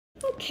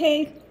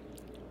Okay,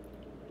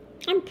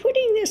 I'm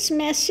putting this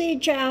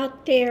message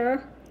out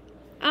there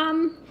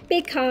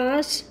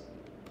because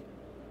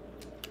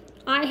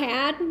I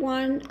had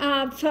one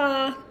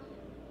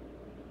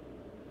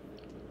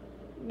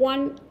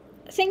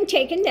thing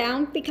taken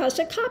down because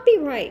of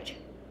copyright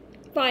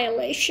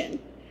violation.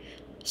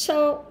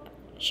 So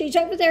she's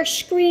over there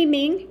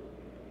screaming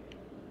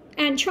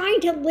and trying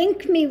to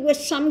link me with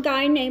some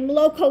guy named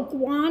Loco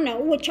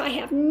Guano, which I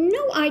have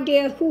no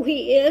idea who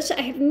he is.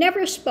 I have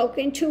never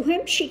spoken to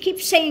him. She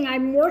keeps saying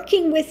I'm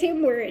working with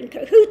him, we're in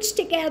cahoots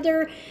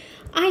together.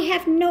 I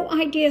have no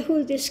idea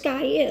who this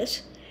guy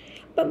is.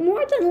 But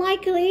more than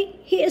likely,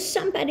 he is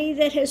somebody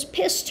that has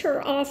pissed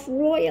her off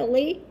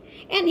royally,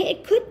 and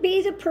it could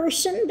be the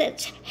person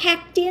that's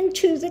hacked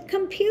into the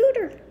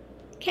computer,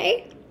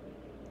 okay?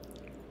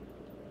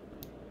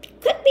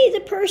 Could be the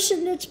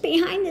person that's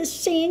behind the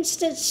scenes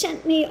that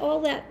sent me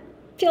all that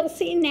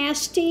filthy,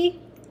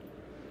 nasty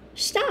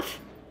stuff,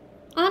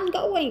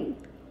 ongoing,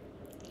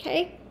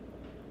 okay?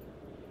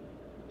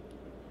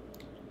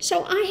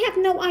 So I have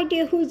no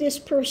idea who this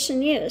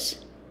person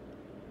is.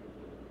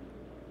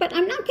 But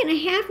I'm not going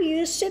to have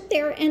you sit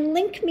there and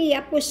link me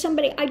up with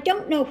somebody I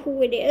don't know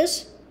who it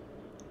is,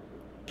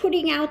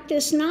 putting out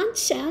this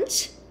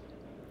nonsense.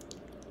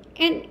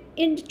 And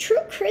in the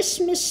true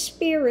Christmas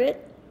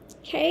spirit,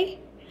 okay,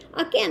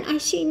 again, I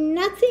see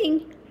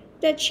nothing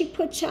that she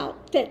puts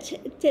out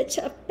that's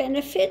of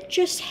benefit,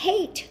 just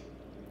hate.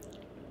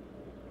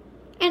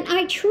 And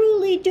I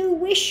truly do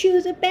wish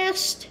you the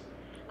best.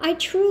 I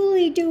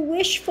truly do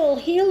wish full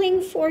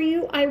healing for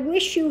you. I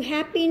wish you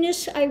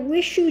happiness. I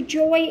wish you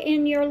joy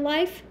in your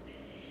life.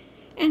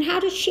 And how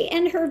does she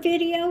end her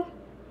video?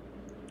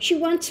 She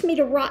wants me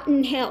to rot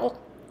in hell,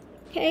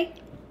 okay?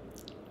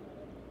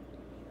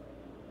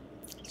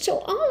 So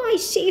all I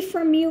see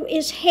from you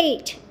is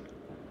hate.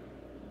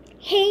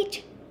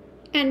 Hate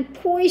and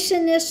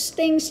poisonous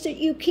things that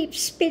you keep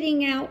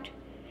spitting out.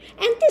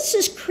 And this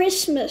is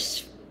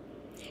Christmas.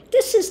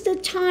 This is the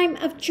time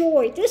of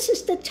joy. This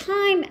is the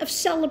time of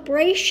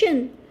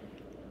celebration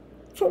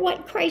for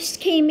what Christ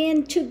came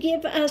in to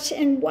give us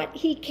and what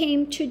he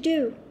came to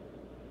do.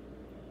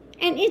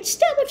 And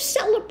instead of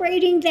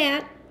celebrating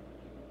that,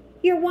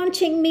 you're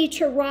wanting me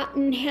to rot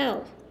in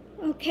hell,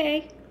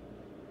 okay?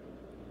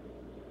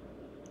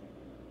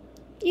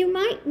 You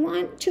might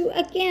want to,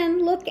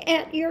 again, look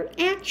at your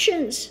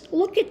actions.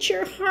 Look at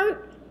your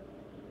heart.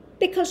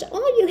 Because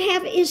all you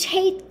have is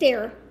hate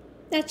there.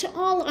 That's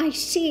all I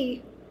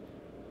see.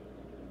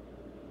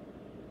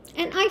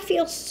 And I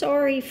feel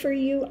sorry for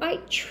you. I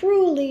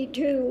truly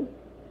do.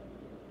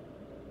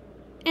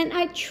 And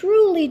I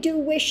truly do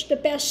wish the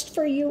best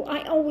for you.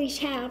 I always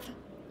have.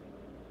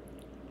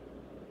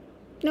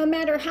 No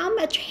matter how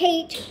much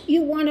hate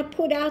you want to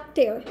put out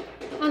there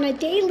on a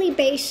daily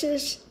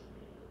basis,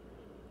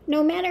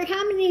 no matter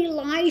how many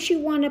lies you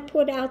want to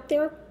put out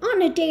there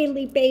on a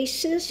daily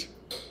basis,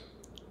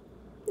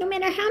 no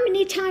matter how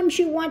many times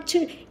you want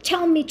to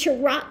tell me to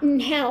rot in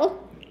hell,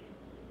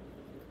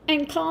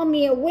 and call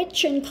me a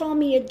witch, and call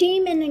me a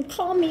demon, and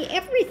call me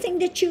everything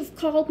that you've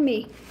called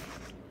me.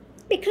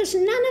 Because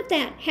none of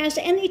that has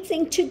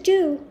anything to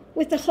do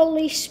with the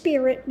Holy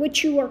Spirit,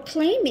 which you are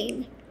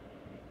claiming.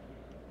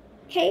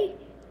 Okay?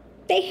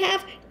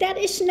 That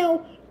is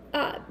no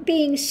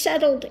being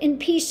settled and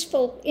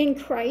peaceful in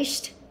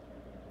Christ.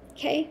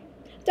 Okay?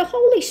 The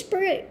Holy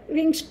Spirit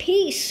brings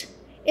peace.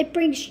 It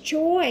brings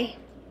joy.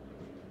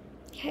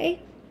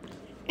 Okay?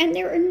 And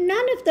there are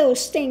none of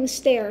those things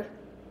there.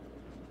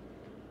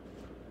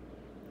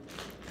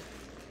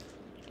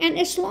 And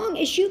as long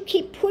as you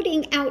keep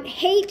putting out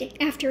hate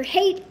after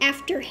hate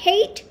after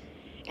hate,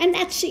 and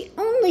that's the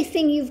only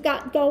thing you've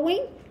got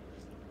going,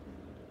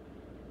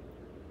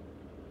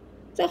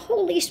 the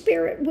Holy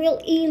Spirit will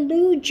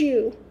elude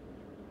you.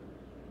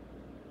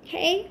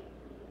 Okay?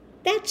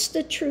 That's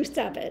the truth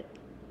of it.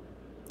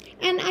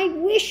 And I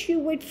wish you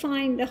would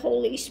find the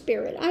Holy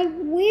Spirit. I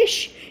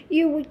wish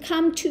you would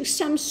come to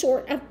some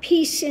sort of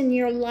peace in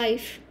your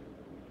life.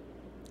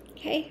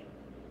 Okay?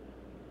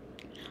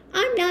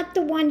 I'm not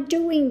the one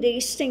doing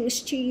these things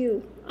to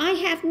you. I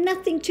have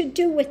nothing to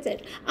do with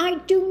it. I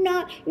do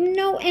not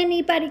know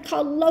anybody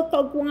called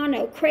Loco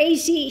Guano.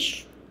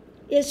 Crazy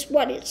is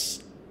what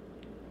it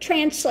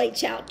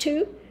translates out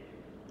to.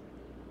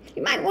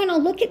 You might want to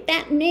look at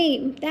that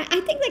name. I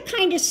think that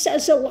kind of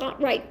says a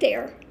lot right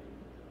there.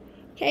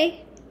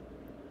 Okay?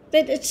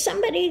 That it's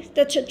somebody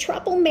that's a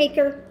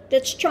troublemaker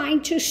that's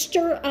trying to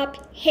stir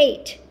up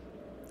hate.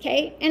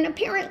 Okay? And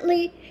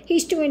apparently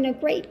he's doing a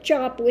great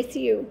job with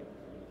you.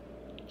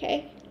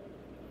 Okay?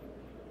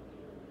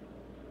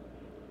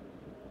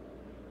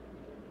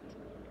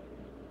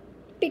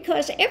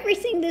 Because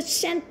everything that's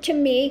sent to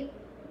me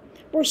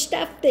were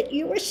stuff that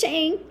you were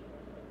saying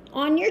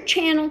on your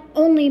channel,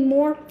 only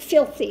more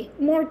filthy,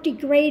 more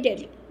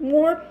degraded,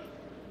 more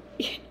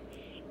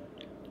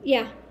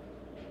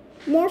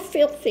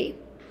filthy,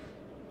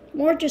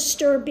 more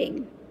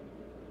disturbing.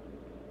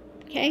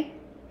 Okay?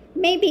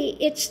 Maybe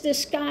it's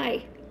this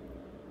guy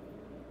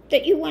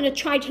that you want to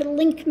try to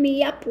link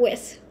me up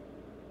with.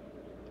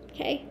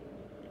 Okay?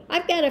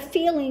 I've got a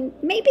feeling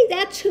maybe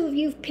that's who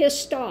you've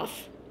pissed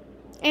off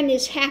and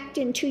is hacked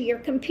into your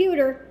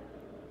computer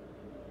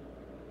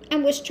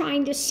and was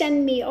trying to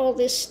send me all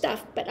this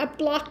stuff, but I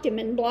blocked him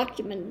and blocked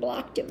him and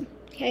blocked him,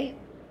 okay?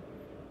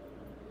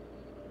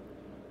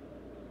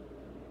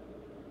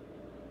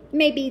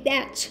 Maybe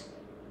that's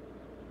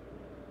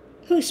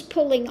who's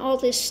pulling all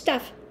this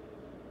stuff,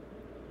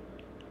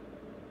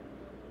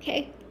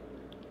 okay?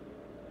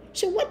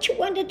 So what you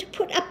wanted to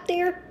put up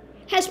there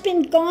has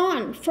been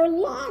gone for a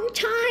long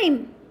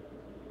time.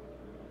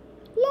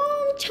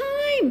 Long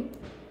time.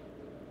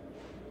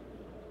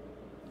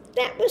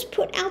 That was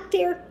put out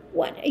there,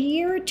 what, a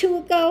year or two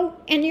ago,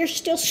 and you're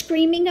still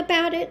screaming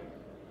about it?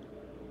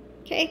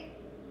 Okay?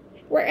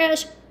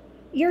 Whereas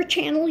your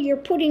channel, you're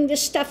putting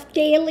this stuff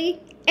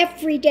daily,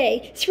 every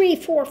day, 3,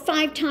 4,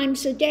 5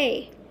 times a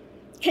day.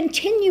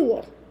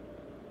 Continual.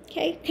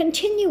 Okay?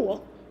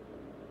 Continual.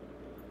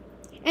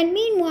 And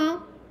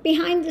meanwhile,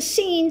 behind the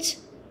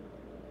scenes,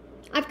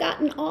 I've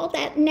gotten all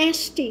that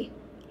nasty,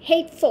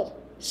 hateful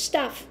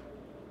stuff.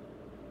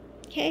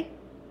 Okay?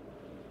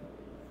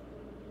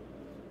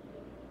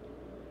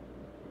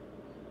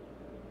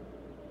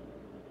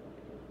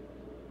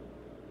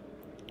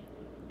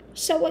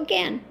 So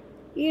again,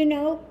 you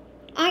know,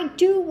 I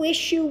do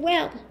wish you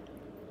well.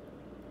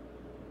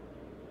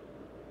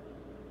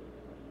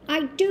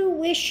 I do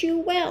wish you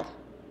well.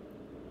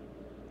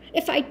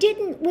 If I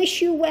didn't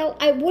wish you well,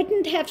 I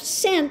wouldn't have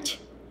sent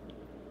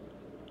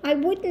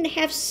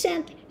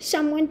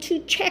someone to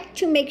check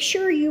to make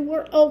sure you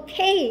were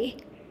okay.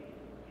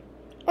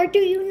 Or do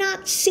you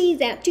not see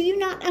that? Do you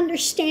not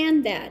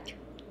understand that?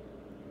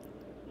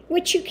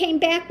 Which you came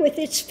back with,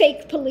 it's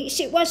fake police.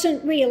 It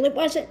wasn't real. It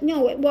wasn't,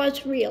 no, it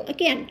was real.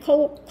 Again,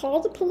 call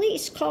the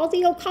police, call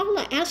the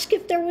Ocala, ask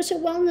if there was a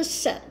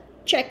wellness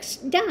checks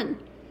done.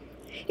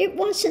 It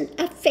wasn't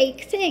a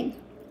fake thing.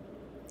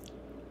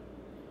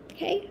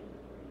 Okay?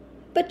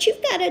 But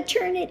you've got to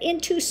turn it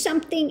into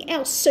something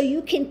else so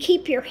you can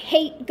keep your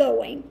hate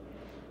going.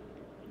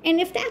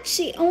 And if that's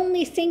the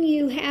only thing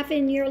you have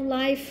in your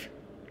life,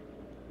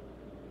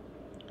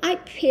 I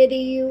pity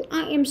you.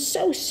 I am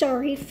so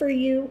sorry for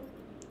you.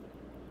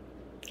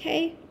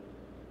 Okay?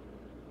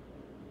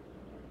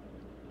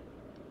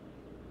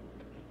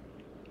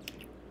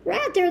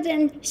 Rather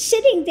than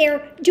sitting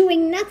there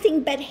doing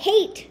nothing but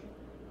hate,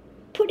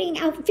 putting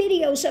out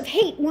videos of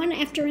hate one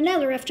after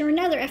another,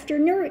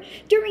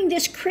 during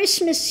this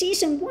Christmas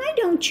season, why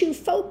don't you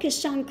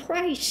focus on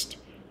Christ?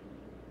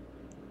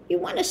 You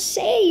want to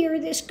say you're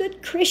this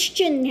good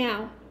Christian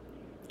now,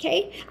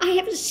 okay? I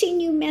haven't seen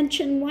you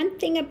mention one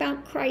thing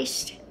about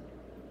Christ.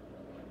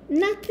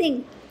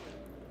 Nothing.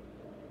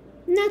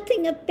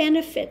 Nothing of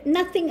benefit,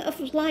 nothing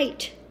of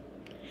light,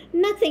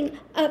 nothing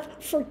of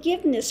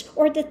forgiveness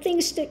or the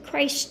things that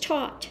Christ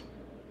taught.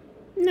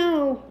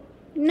 No,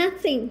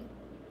 nothing.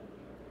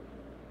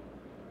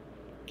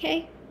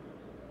 Okay?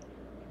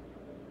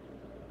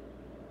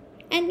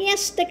 And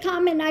yes, the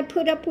comment I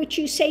put up, which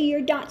you say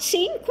you're not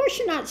seeing, of course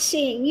you're not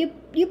seeing.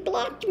 You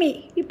blocked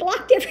me. You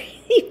blocked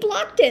everything. You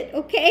blocked it,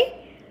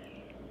 okay?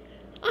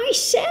 I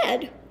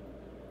said,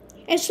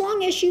 as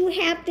long as you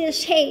have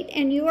this hate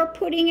and you are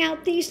putting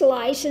out these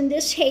lies and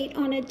this hate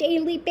on a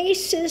daily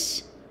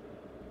basis,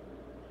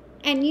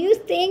 and you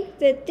think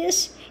that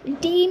this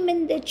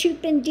demon that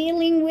you've been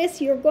dealing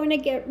with, you're going to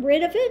get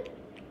rid of it,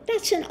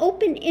 that's an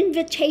open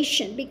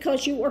invitation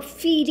because you are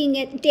feeding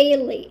it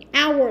daily,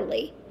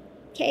 hourly,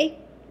 okay?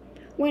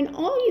 When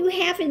all you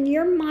have in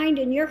your mind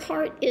and your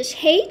heart is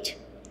hate,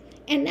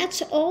 and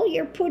that's all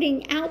you're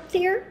putting out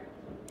there,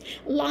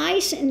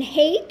 lies and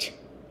hate,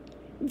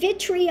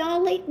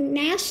 vitriolic,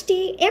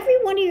 nasty,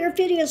 every one of your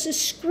videos is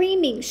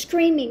screaming,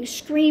 screaming,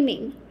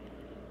 screaming,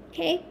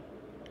 okay?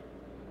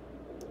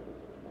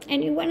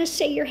 And you want to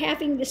say you're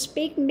having this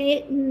big,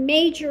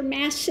 major,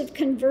 massive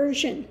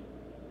conversion.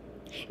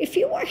 If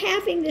you were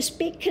having this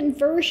big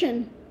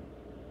conversion,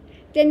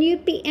 then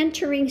you'd be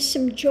entering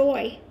some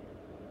joy,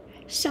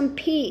 some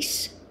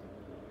peace,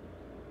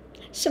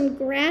 some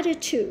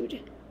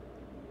gratitude,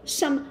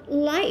 some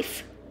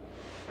life,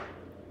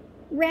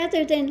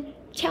 rather than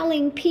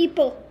telling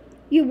people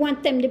you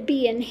want them to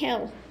be in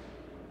hell,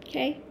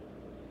 okay?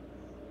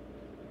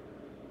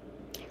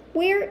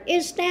 Where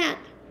is that?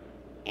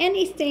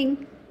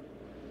 Anything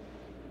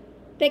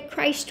that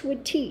Christ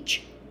would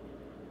teach,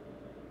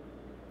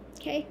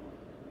 okay?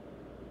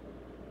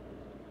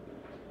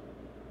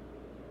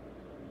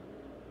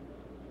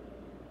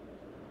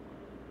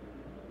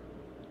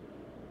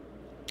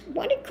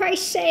 What did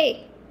Christ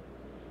say?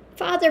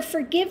 Father,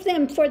 forgive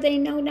them, for they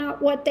know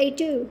not what they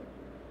do,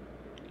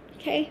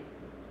 okay?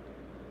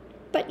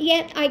 But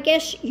yet, I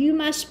guess you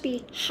must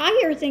be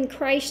higher than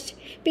Christ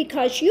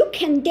because you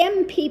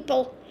condemn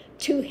people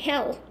to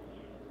hell.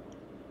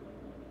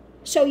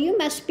 So you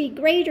must be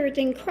greater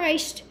than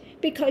Christ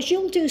because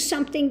you'll do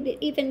something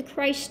that even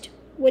Christ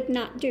would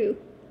not do,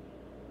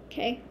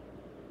 okay?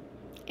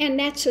 And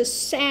that's a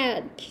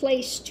sad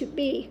place to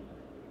be,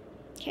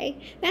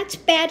 okay? That's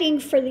batting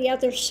for the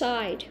other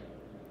side,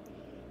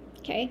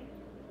 okay?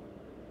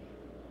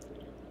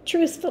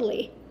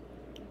 Truthfully,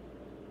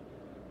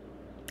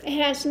 It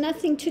has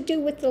nothing to do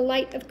with the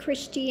light of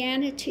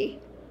Christianity.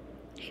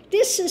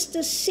 This is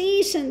the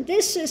season,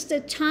 this is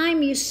the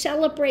time you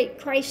celebrate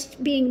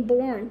Christ being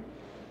born.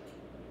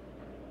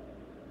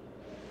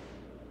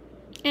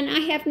 And I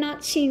have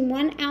not seen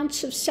 1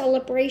 ounce of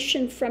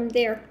celebration from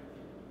there.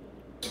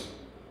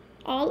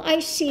 All I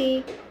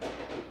see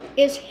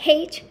is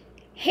hate,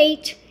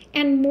 hate,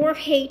 and more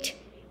hate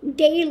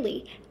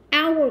daily,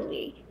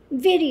 hourly,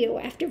 video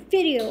after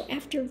video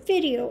after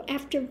video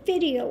after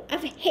video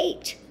of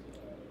hate.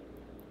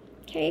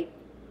 Okay?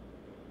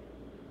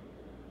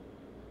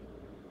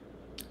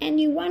 And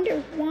you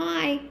wonder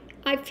why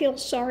I feel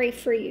sorry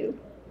for you.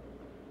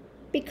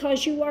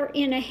 Because you are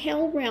in a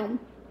hell realm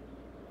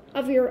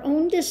of your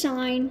own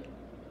design.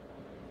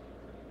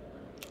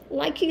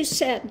 Like you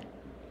said,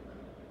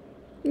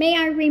 may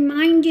I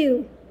remind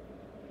you,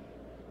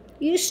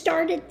 you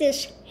started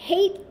this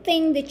hate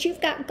thing that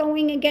you've got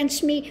going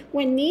against me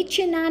when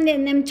Nietzsche and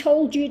them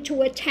told you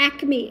to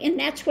attack me. And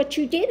that's what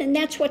you did, and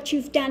that's what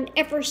you've done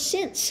ever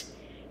since.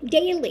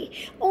 Daily.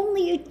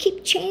 Only you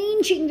keep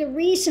changing the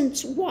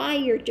reasons why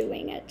you're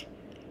doing it.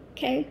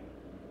 Okay?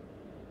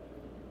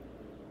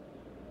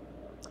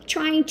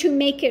 Trying to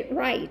make it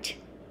right.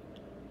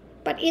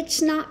 But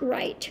it's not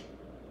right.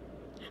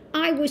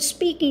 I was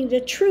speaking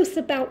the truth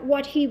about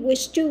what he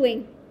was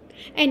doing,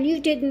 and you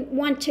didn't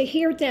want to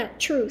hear that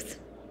truth.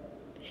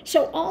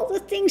 So all the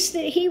things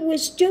that he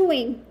was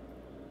doing,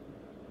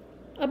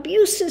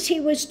 abuses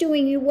he was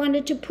doing, you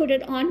wanted to put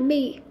it on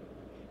me.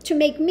 To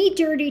make me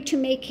dirty, to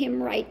make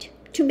him right,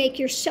 to make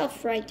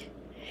yourself right.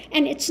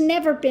 And it's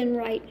never been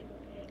right.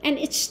 And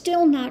it's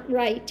still not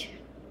right.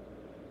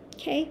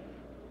 Okay?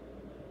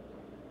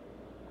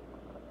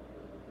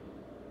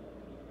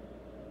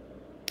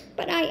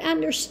 But I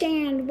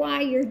understand why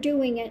you're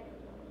doing it.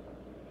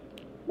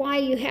 Why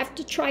you have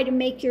to try to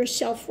make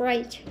yourself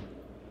right.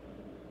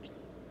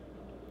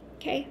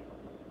 Okay?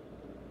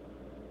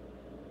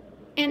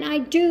 And I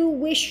do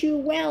wish you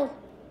well.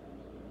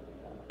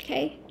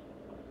 Okay?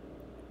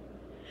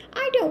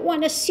 I don't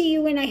want to see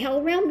you in a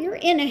hell realm. You're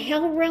in a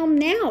hell realm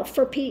now,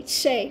 for Pete's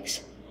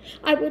sakes.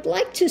 I would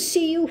like to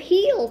see you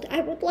healed.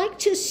 I would like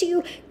to see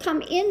you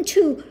come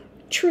into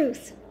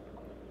truth,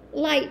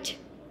 light,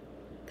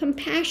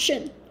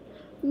 compassion,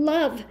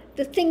 love,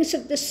 the things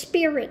of the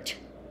Spirit.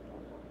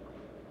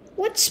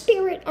 What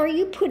spirit are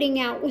you putting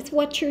out with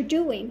what you're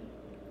doing?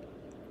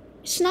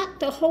 It's not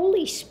the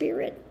Holy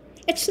Spirit.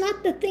 It's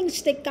not the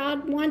things that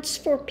God wants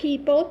for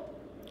people.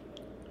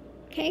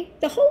 Okay?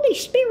 The Holy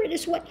Spirit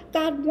is what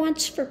God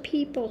wants for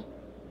people.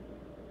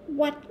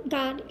 What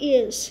God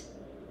is.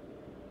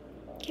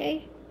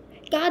 Okay?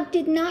 God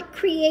did not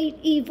create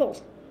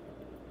evil.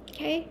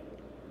 Okay?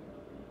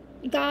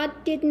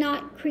 God did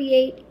not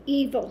create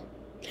evil.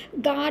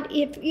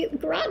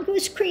 If God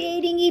was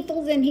creating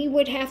evil, then he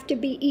would have to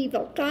be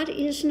evil. God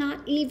is not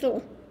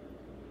evil.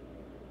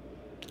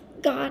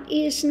 God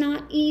is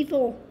not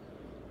evil.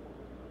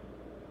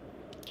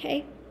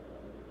 Okay?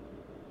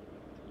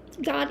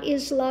 God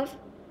is love.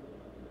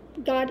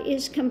 God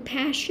is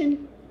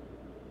compassion.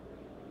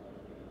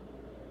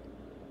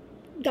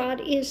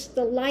 God is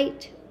the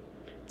light,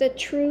 the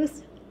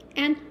truth,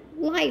 and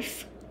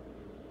life.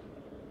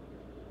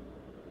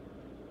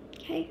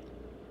 Okay?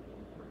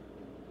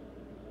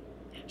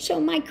 So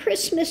my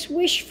Christmas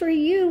wish for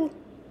you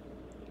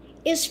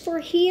is for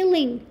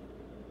healing.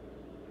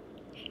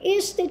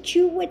 Is that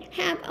you would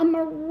have a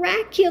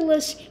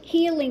miraculous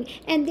healing,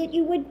 and that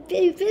you would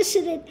be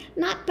visited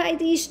not by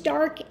these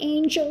dark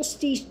angels,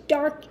 these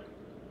dark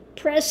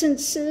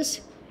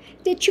presences,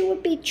 that you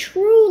would be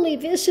truly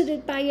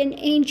visited by an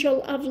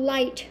angel of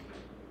light,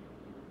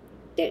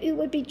 that you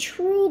would be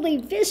truly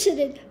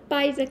visited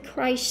by the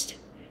Christ,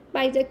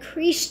 by the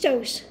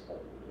Christos,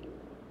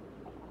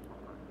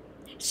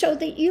 so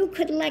that you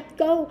could let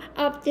go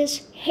of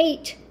this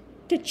hate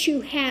that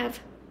you have,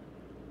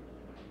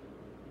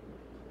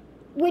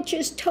 which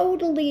is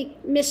totally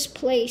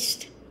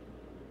misplaced,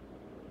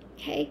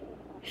 okay?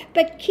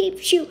 But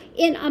keeps you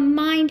in a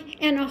mind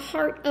and a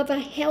heart of a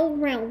hell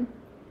realm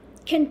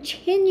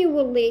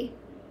continually,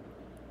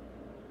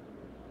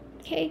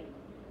 okay?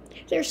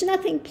 There's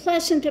nothing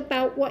pleasant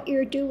about what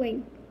you're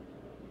doing.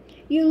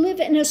 You live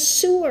in a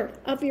sewer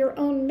of your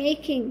own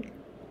making,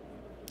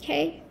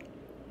 okay?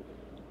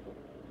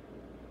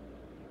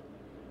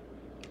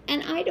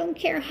 And I don't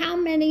care how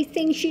many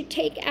things you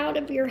take out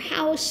of your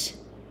house,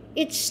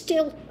 it's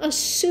still a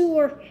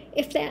sewer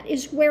if that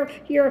is where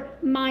your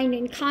mind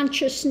and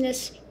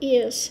consciousness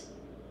is.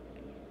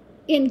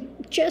 In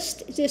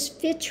just this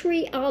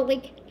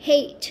vitriolic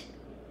hate.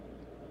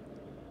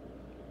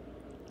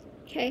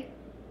 Okay?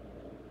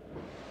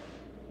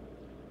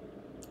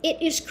 It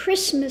is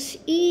Christmas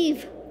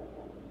Eve.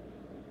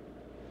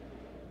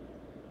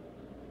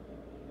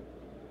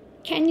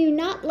 Can you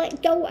not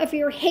let go of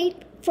your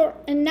hate for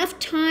enough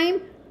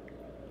time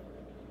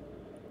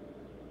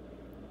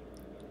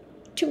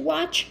to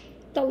watch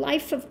the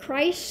life of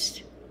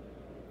Christ,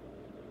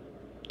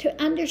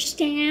 to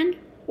understand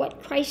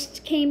what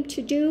Christ came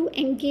to do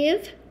and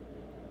give?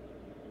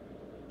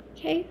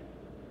 Okay?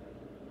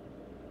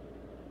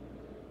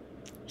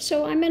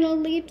 So I'm going to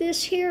leave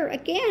this here.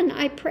 Again,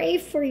 I pray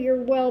for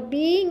your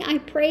well-being. I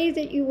pray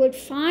that you would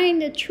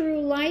find the true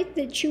light,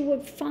 that you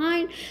would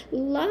find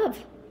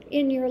love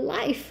in your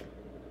life.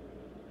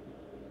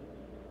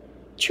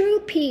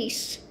 True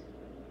peace.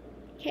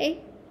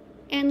 Okay?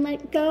 And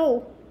let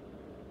go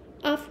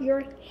of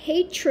your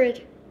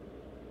hatred.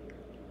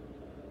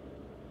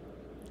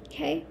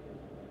 Okay?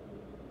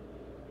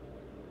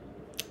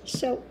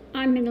 So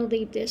I'm going to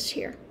leave this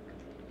here.